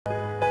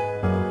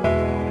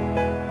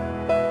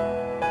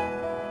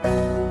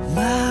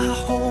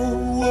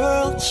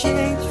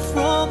changed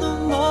from the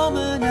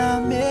moment I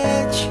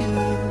met you,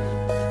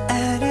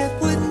 and it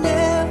would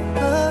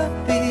never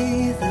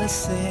be the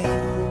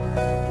same.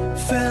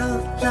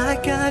 Felt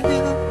like I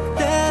knew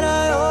that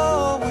I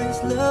always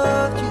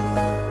loved you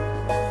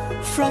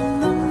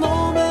from the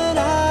moment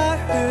I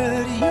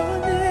heard your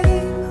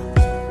name.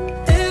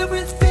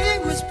 Everything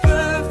was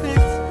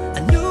perfect. I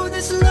knew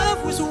this love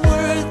was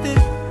worth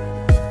it.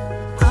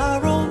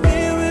 Our own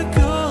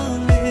miracle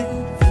in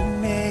the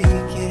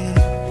making.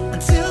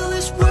 Until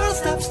this world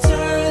stops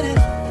turning,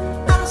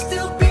 I'll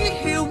still be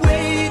here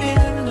waiting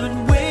and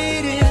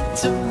waiting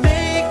to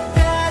make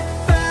that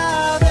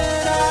vow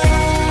that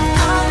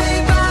I'll be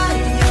by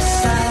your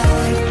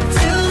side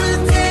till the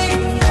day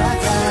I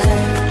die.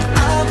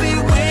 I'll be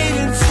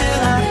waiting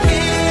till I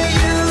hear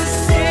you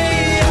say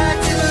I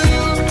do.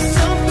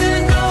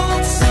 Something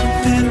old,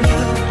 something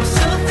new,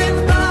 something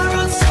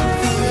borrowed,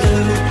 something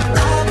new.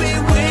 I'll be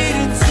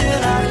waiting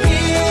till I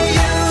hear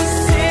you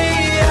say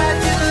I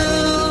do.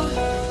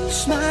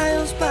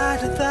 Smiles by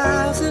the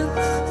thousands,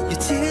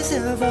 your tears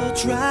have all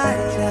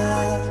dried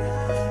out.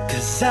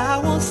 'Cause I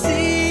won't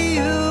see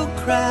you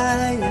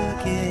cry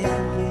again.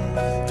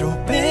 Throw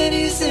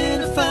pennies in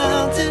a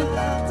fountain,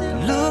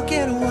 look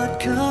at what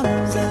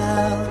comes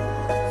out.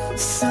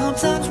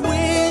 Sometimes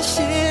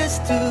wishes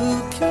do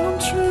come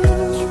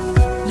true.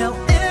 Now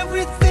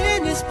everything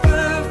is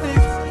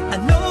perfect. I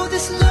know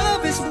this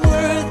love is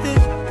worth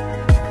it.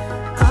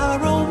 Our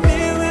own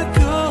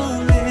miracle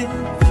in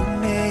the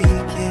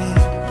making.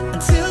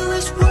 Until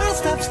this world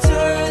stops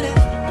turning,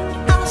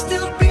 I'll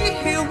still be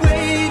here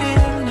waiting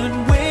and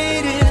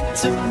waiting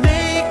to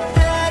make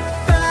that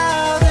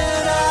vow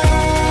that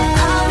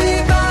I'll be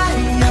by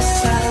your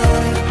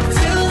side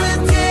till the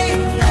day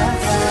I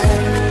die.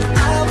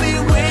 I'll be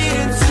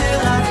waiting till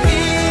I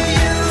hear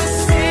you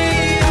say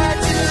I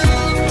do.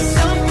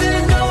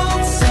 Something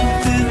old,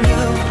 something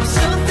new,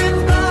 something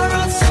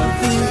borrowed,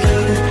 something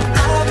new.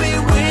 I'll be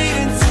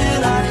waiting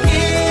till I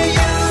hear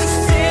you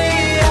say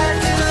I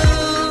do.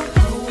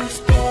 Always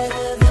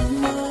better than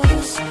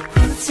most,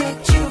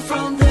 protect you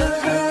from the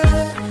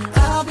hurt.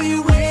 I'll be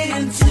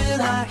waiting till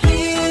I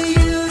hear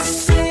you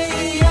say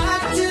I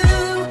do.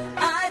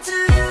 I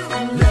do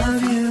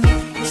love you,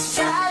 yes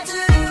I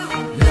do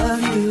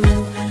love you.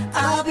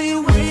 I'll be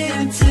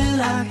waiting till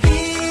I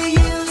hear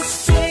you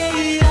say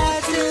I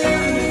do.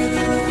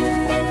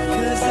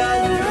 'Cause I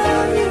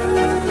love you,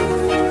 love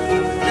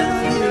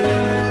you.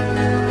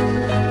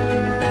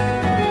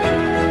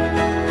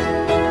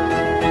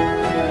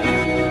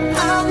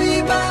 I'll be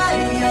by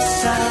your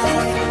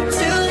side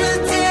till the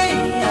day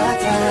I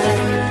die.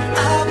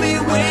 I'll be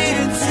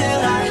waiting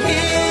till I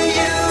hear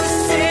you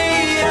say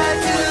I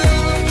do.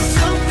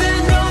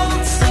 Something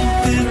old,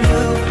 something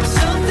new,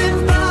 something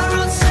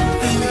borrowed,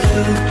 something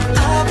new.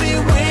 I'll be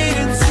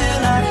waiting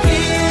till I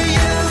hear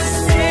you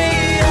say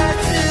I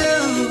do.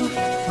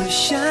 We're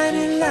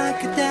shining like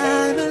a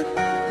diamond.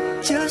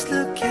 Just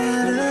look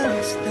at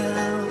us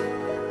now.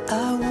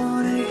 I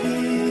wanna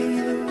hear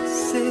you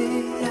say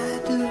I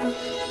do.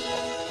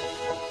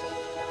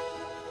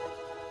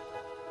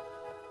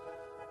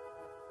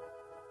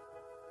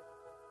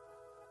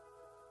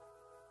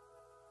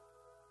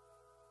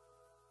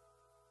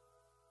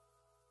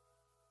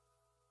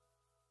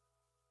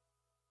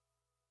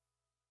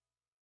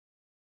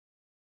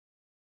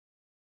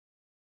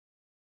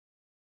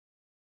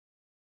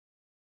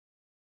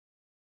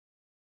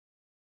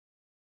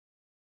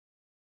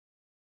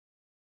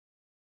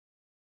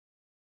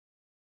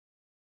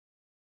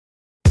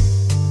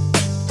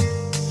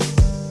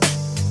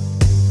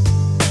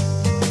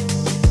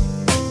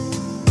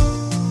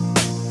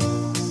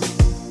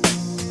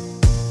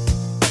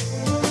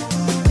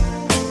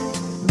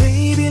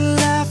 Baby,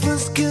 life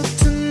was good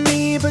to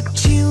me, but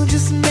you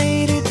just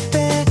made it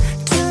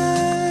better.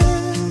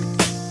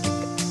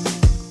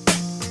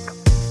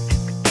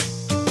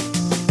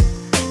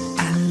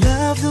 I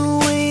love the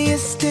way you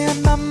stand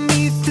by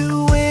me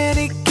through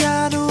any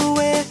kind of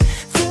weather.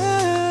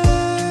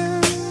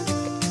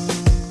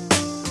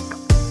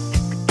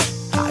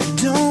 I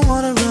don't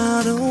wanna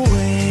run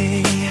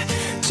away,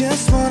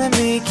 just wanna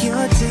make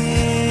your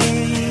day.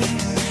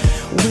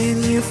 When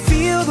you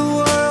feel the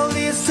world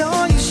is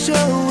on your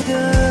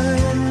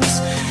shoulders,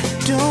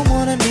 don't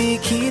wanna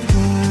make it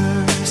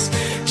worse,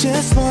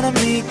 just wanna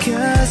make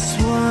us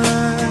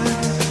one.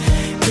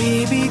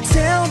 Baby,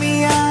 tell me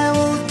I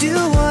will do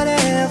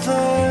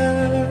whatever.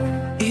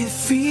 It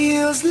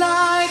feels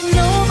like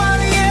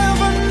nobody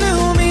ever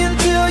knew me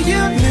until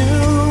you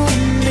knew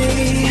me.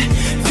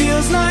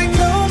 Feels like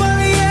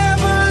nobody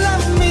ever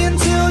loved me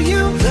until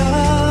you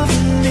loved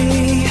me.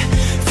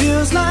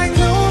 Feels like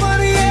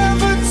nobody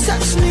ever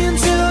touched me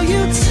until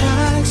you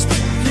touched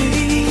me.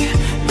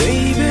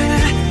 Baby,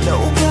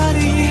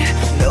 nobody,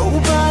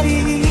 nobody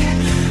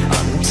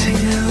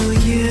until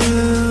you.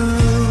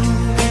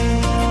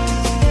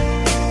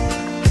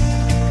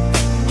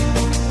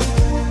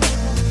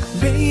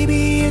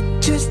 Baby, it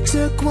just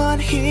took one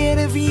hit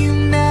of you,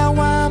 now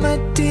I'm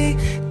addicted.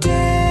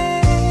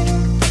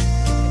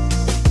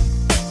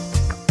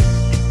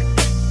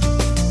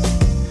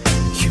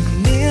 You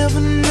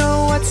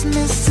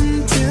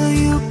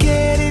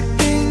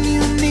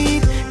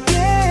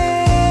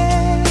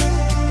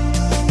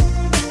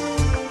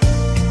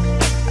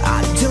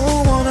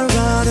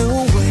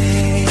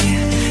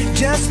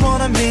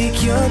wanna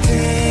make your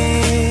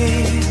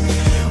day.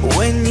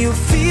 When you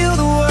feel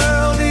the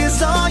world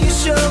is on your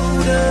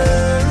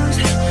shoulders,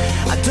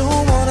 I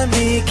don't wanna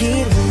make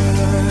it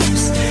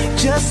worse,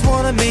 just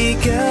wanna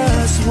make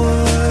us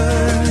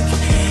work.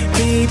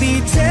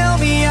 Baby, tell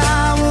me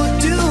I will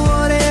do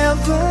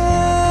whatever.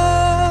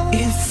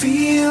 It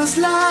feels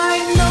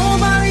like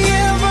nobody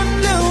ever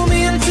knew me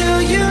until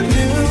you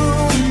knew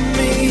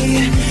me.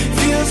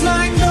 Feels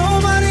like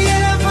nobody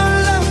ever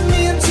loved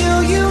me until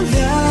you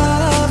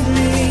loved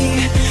me.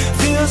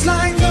 Feels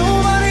like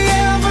nobody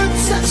ever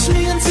touched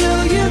me until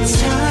you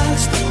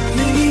touched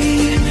me.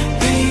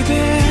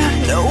 Baby,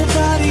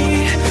 nobody,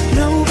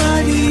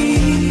 nobody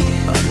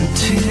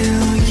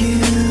until you.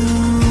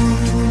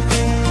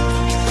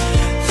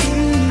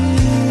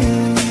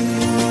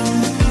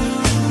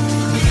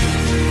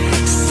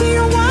 See,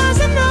 it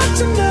wasn't enough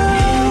to know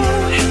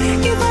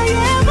if I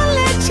ever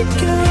let you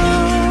go,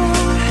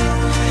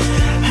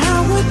 I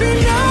would be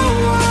no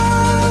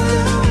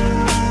one.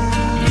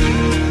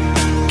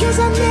 'Cause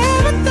I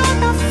never thought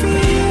I'd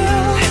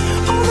feel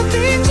all the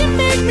things you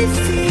make me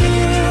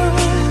feel.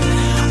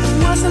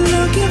 Wasn't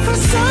looking for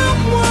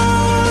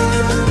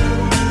someone.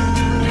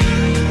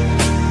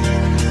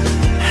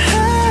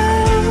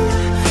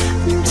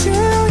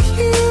 Until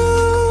you.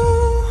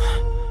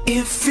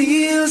 It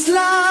feels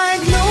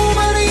like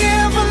nobody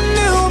ever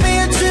knew me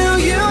until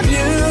you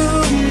knew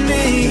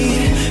me.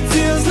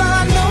 Feels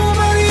like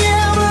nobody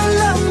ever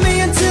loved me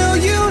until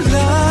you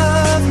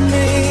loved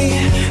me.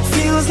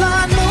 Feels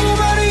like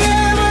nobody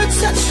ever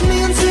touched me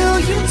until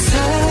you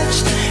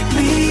touched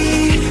me.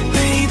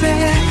 Baby,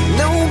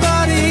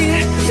 nobody,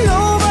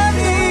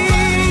 nobody.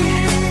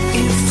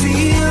 It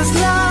feels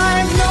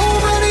like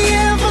nobody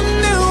ever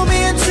knew me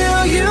until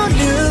you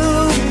knew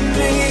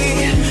me.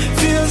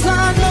 Feels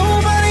like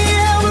nobody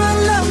ever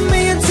loved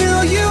me until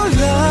you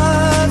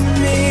loved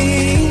me.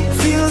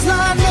 Feels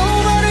like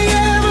nobody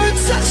ever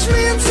touched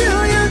me until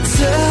you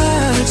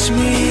touched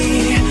me.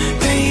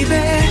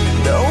 Baby,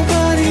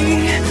 nobody,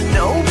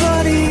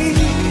 nobody.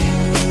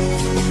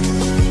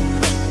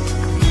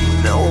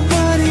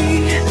 Nobody,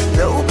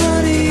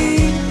 nobody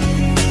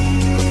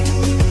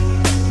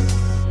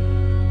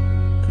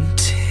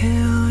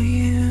until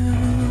you.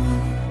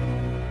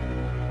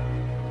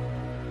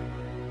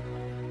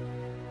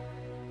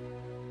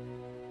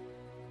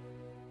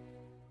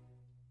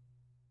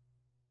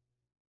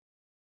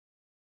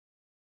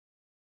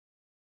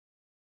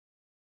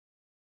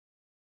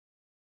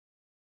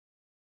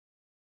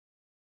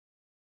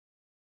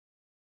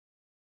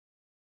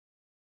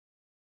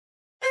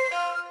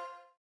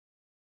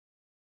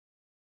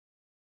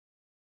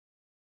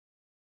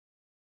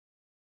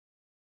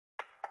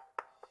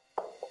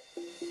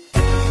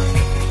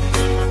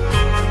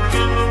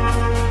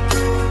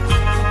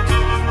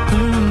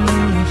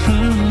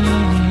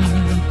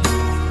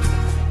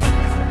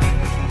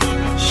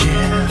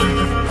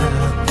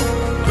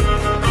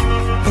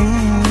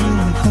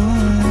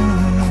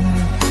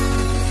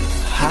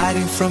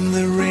 Hiding from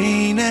the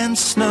rain and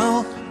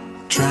snow,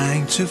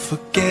 trying to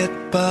forget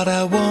but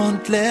I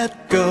won't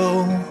let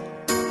go.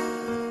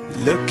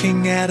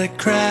 Looking at a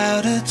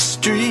crowded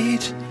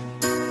street,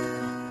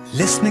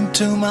 listening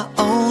to my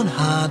own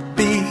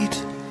heartbeat.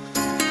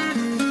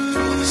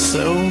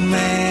 So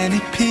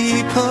many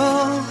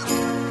people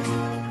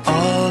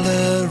all